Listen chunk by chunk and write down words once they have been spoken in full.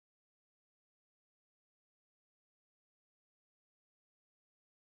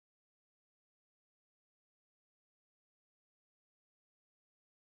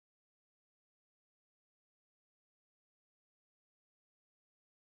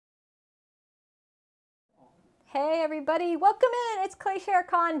Hey everybody, welcome in. It's Clay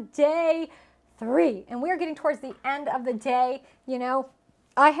ShareCon day 3, and we're getting towards the end of the day. You know,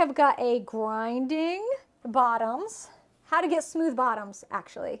 I have got a grinding bottoms, how to get smooth bottoms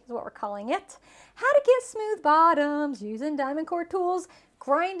actually is what we're calling it. How to get smooth bottoms using diamond core tools,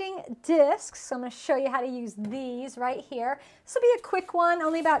 grinding discs. So I'm going to show you how to use these right here. This will be a quick one,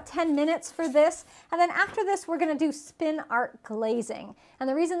 only about 10 minutes for this. And then after this, we're going to do spin art glazing. And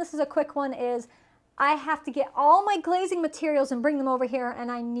the reason this is a quick one is I have to get all my glazing materials and bring them over here,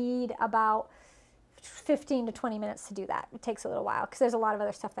 and I need about 15 to 20 minutes to do that. It takes a little while because there's a lot of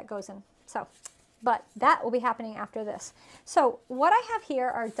other stuff that goes in. So, but that will be happening after this. So what I have here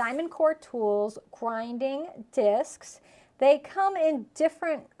are diamond core tools, grinding discs. They come in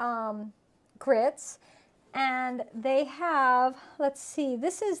different grits, and they have, let's see,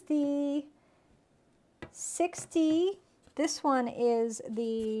 this is the 60, this one is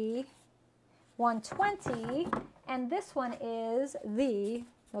the 120, and this one is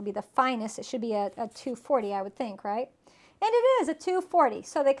it'll be the finest. It should be a 240, I would think, right? And it is a 240.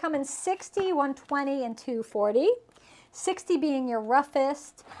 So they come in 60, 120, and 240. 60 being your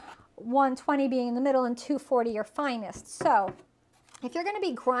roughest, 120 being in the middle, and 240 your finest. So if you're going to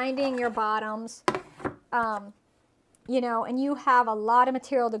be grinding your bottoms, you know, and you have a lot of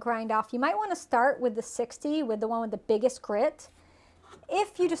material to grind off, you might want to start with the 60, with the one with the biggest grit.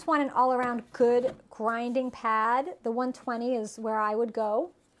 If you just want an all-around good grinding pad, the 120 is where I would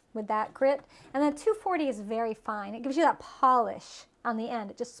go with that grit. And then 240 is very fine. It gives you that polish on the end.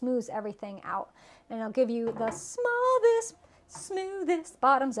 It just smooths everything out. And it'll give you the smoothest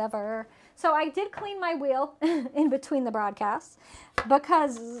bottoms ever. So I did clean my wheel in between the broadcasts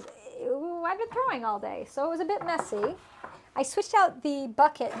because I've been throwing all day, so it was a bit messy. I switched out the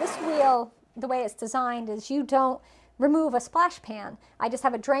bucket. This wheel, the way it's designed, is you don't remove a splash pan. I just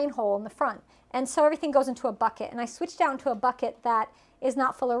have a drain hole in the front. And so everything goes into a bucket. And I switched out into a bucket that is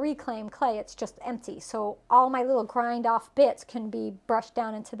not full of reclaimed clay. It's just empty. So all my little grind off bits can be brushed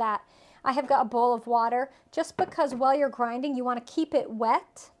down into that. I have got a bowl of water just because while you're grinding, you want to keep it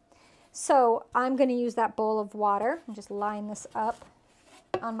wet. So I'm going to use that bowl of water and just line this up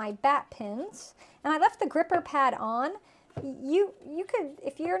on my bat pins. And I left the gripper pad on. You could,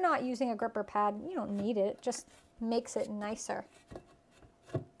 if you're not using a gripper pad, you don't need it. It just makes it nicer.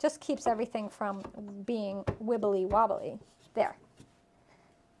 Just keeps everything from being wibbly wobbly. There.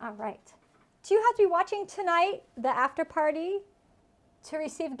 All right. Do you have to be watching tonight the after party to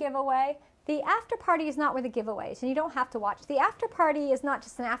receive giveaway? The after party is not where the giveaway is, and you don't have to watch. The after party is not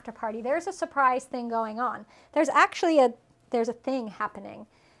just an after party. There's a surprise thing going on. There's actually there's a thing happening,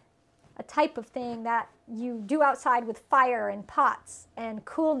 a type of thing that you do outside with fire and pots and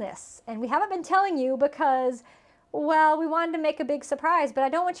coolness. And we haven't been telling you because, well, we wanted to make a big surprise, but I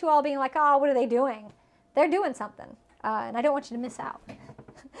don't want you all being like, oh, what are they doing? They're doing something, and I don't want you to miss out.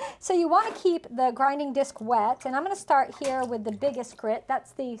 So you want to keep the grinding disc wet, and I'm going to start here with the biggest grit.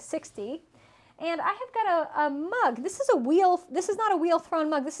 That's the 60. And I have got a mug. This is a wheel. This is not a wheel-thrown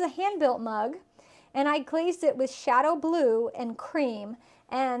mug. This is a hand-built mug, and I glazed it with shadow blue and cream.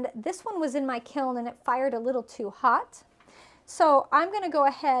 And this one was in my kiln, and it fired a little too hot. So I'm going to go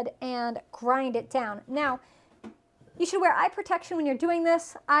ahead and grind it down. Now, you should wear eye protection when you're doing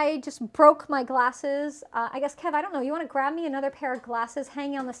this. I just broke my glasses. I guess, Kev, I don't know. You want to grab me another pair of glasses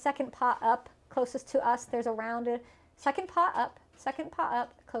hanging on the second pot up closest to us? There's a rounded second pot up,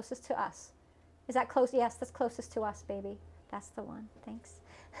 closest to us. Is that close? Yes, that's closest to us, baby. That's the one. Thanks.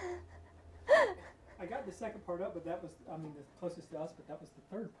 I got the second part up, but that was, I mean, the closest to us, but that was the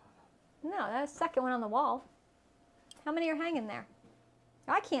third pot up. No, that's the second one on the wall. How many are hanging there?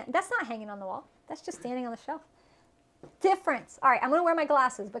 I can't. That's not hanging on the wall. That's just standing on the shelf. Difference. All right, I'm going to wear my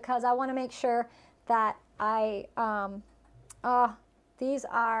glasses because I want to make sure that these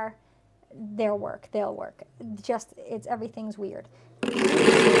are, they'll work. Just, everything's weird.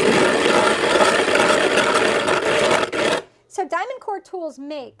 So Diamond Core Tools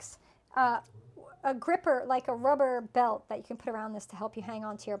makes a gripper, like a rubber belt that you can put around this to help you hang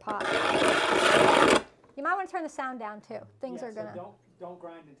on to your pot. You might want to turn the sound down too. Things are gonna. So don't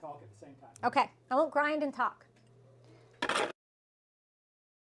grind and talk at the same time. Okay, I won't grind and talk.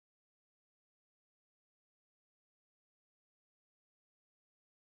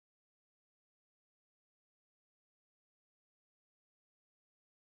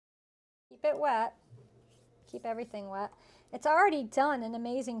 Keep it wet. Keep everything wet. It's already done an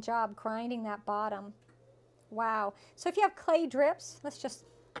amazing job grinding that bottom. Wow. So if you have clay drips, let's just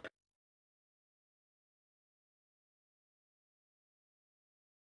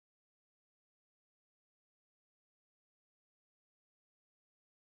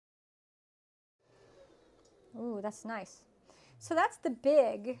Ooh, that's nice. So that's the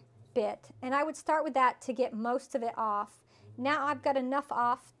big bit, and I would start with that to get most of it off. Now I've got enough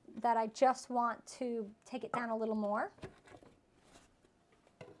off that I just want to take it down a little more.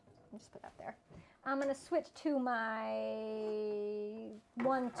 I'll just put that there. I'm going to switch to my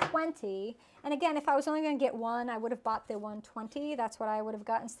 120. And again, if I was only going to get one, I would have bought the 120. That's what I would have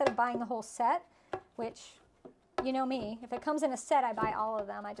got instead of buying the whole set, which, you know me, if it comes in a set, I buy all of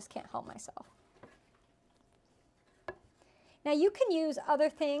them. I just can't help myself. Now you can use other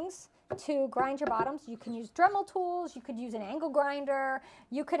things to grind your bottoms. You can use Dremel tools. You could use an angle grinder.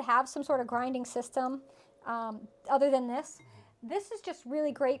 You could have some sort of grinding system other than this. This is just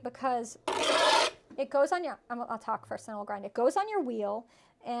really great because it goes on your, I'll talk first and I'll grind. It goes on your wheel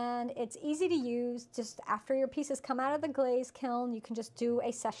and it's easy to use. Just after your pieces come out of the glaze kiln, you can just do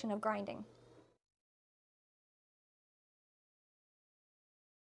a session of grinding.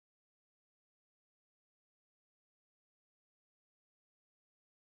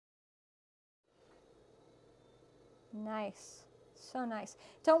 Nice, so nice.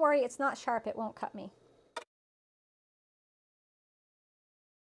 Don't worry, it's not sharp, it won't cut me.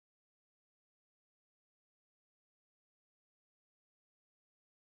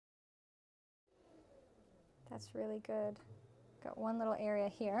 That's really good. Got one little area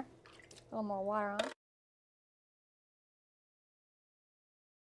here, a little more water on.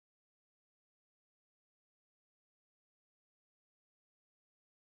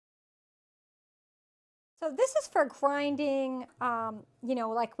 So this is for grinding, you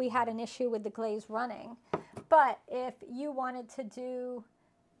know, like we had an issue with the glaze running. But if you wanted to do,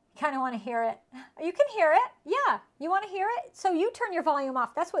 kind of want to hear it, you can hear it. Yeah, you want to hear it? So you turn your volume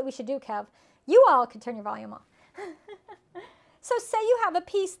off. That's what we should do, Kev. You all can turn your volume off. So say you have a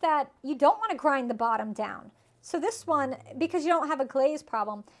piece that you don't want to grind the bottom down. So this one, because you don't have a glaze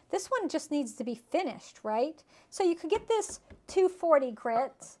problem, this one just needs to be finished, right? So you could get this 240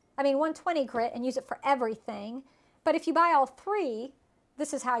 grit, 120 grit and use it for everything. But if you buy all three,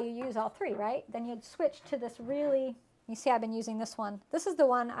 this is how you use all three, right? Then you'd switch to this really, you see I've been using this one. This is the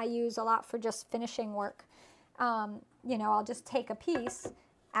one I use a lot for just finishing work. You know, I'll just take a piece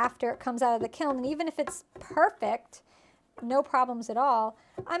after it comes out of the kiln, and even if it's perfect, no problems at all,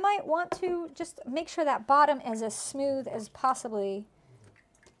 I might want to just make sure that bottom is as smooth as it possibly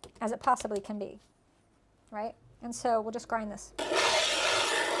can be, right? And so we'll just grind this.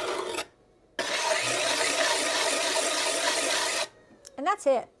 And that's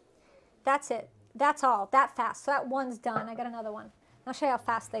it. That's it. That's all. That fast. So that one's done. I got another one. I'll show you how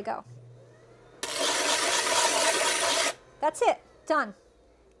fast they go. That's it. Done.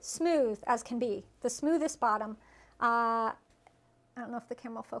 Smooth as can be. The smoothest bottom. I don't know if the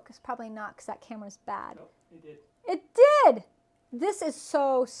camera will focus. Probably not because that camera's bad. Nope, it did. It did! This is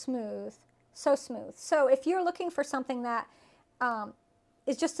so smooth. So smooth. So if you're looking for something that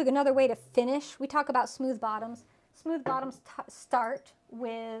is just another way to finish, we talk about smooth bottoms. Smooth bottoms start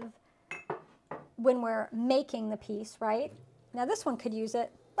with when we're making the piece, right? Now this one could use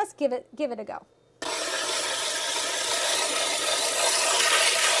it. Let's give it a go.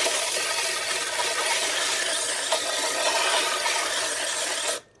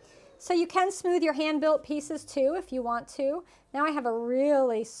 So you can smooth your hand-built pieces too if you want to. Now I have a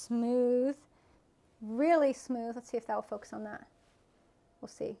really smooth, let's see if that will focus on that. We'll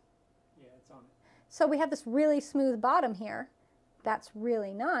see. Yeah, it's on it. So we have this really smooth bottom here. That's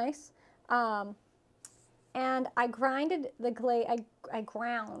really nice. And I grinded the glaze, I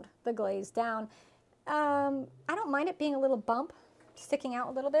ground the glaze down. I don't mind it being a little bump, sticking out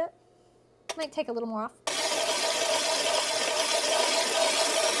a little bit. Might take a little more off.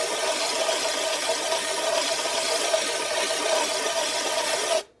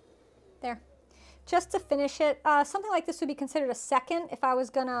 There. Just to finish it, something like this would be considered a second if I was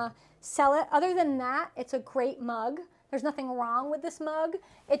gonna sell it. Other than that, it's a great mug. There's nothing wrong with this mug.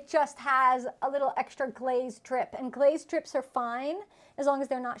 It just has a little extra glaze drip, and glaze drips are fine as long as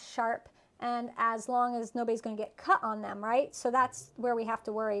they're not sharp and as long as nobody's gonna get cut on them, right? So that's where we have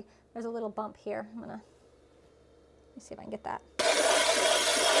to worry. There's a little bump here. Let me see if I can get that.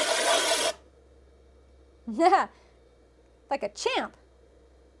 Yeah, like a champ.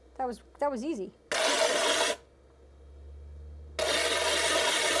 That was easy.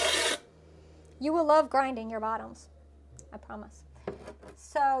 You will love grinding your bottoms, I promise.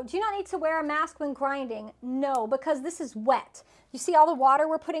 So, do you not need to wear a mask when grinding? No, because this is wet. You see all the water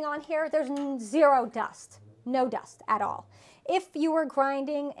we're putting on here? There's zero dust, no dust at all. If you were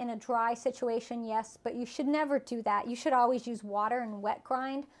grinding in a dry situation, yes, but you should never do that. You should always use water and wet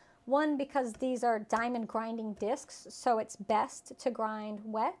grind. One, because these are diamond grinding discs, so it's best to grind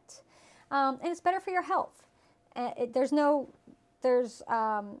wet. And it's better for your health. There's no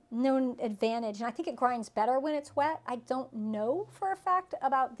advantage, and I think it grinds better when it's wet. I don't know for a fact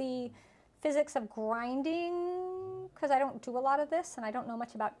about the physics of grinding because I don't do a lot of this and I don't know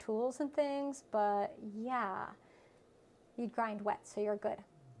much about tools and things, but yeah, you'd grind wet, so you're good.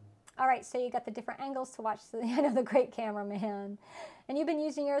 All right, so you got the different angles to watch. I know the great cameraman. And you've been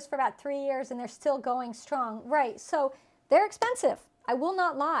using yours for about 3 years and they're still going strong. Right, so they're expensive. I will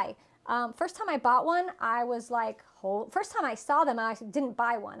not lie. First time I bought one, I was like, first time I saw them, I didn't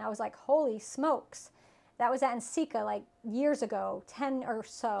buy one. I was like, holy smokes. That was at Ensika like years ago, 10 or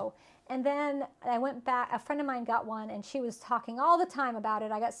so. And then I went back, a friend of mine got one and she was talking all the time about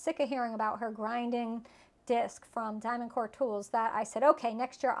it. I got sick of hearing about her grinding disc from Diamond Core Tools that I said, okay,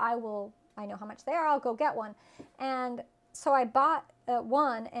 next year I know how much they are, I'll go get one. And so I bought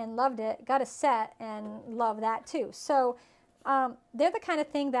one and loved it, got a set and love that too. So they're the kind of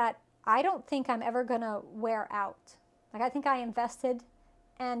thing that I don't think I'm ever gonna wear out. Like I think I invested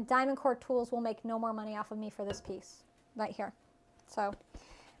and Diamond Core Tools will make no more money off of me for this piece right here. So,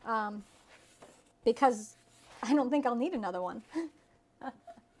 because I don't think I'll need another one.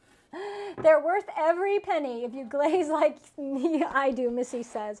 They're worth every penny if you glaze like me, I do, Missy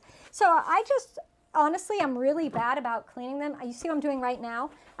says. So I just, honestly, I'm really bad about cleaning them. You see what I'm doing right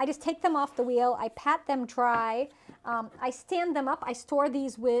now? I just take them off the wheel. I pat them dry. I stand them up. I store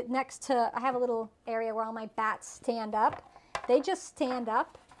these next to, I have a little area where all my bats stand up. They just stand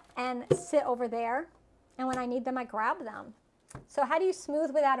up and sit over there. And when I need them, I grab them. So how do you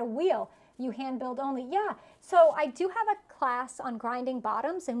smooth without a wheel? You hand build only. Yeah, so I do have a class on grinding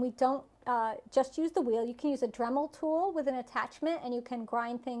bottoms and we don't just use the wheel. You can use a Dremel tool with an attachment and you can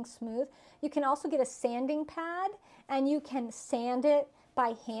grind things smooth. You can also get a sanding pad and you can sand it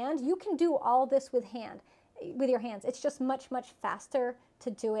by hand. You can do all this with your hands. It's just much, much faster to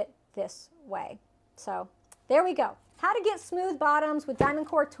do it this way. So there we go. How to get smooth bottoms with Diamond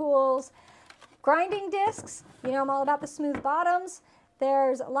Core Tools. Grinding discs, you know I'm all about the smooth bottoms.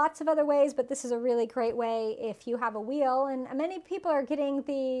 There's lots of other ways, but this is a really great way if you have a wheel. And many people are getting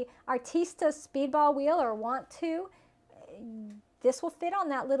the Artista Speedball wheel or want to. This will fit on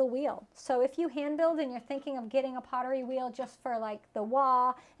that little wheel. So if you hand build and you're thinking of getting a pottery wheel just for like the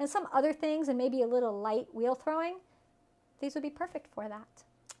wah and some other things and maybe a little light wheel throwing, these would be perfect for that.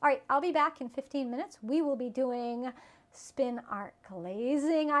 All right, I'll be back in 15 minutes. We will be doing spin art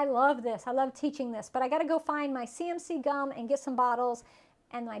glazing. I love this. I love teaching this, but I got to go find my CMC gum and get some bottles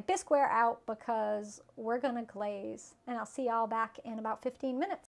and my bisqueware out because we're going to glaze. And I'll see y'all back in about 15 minutes.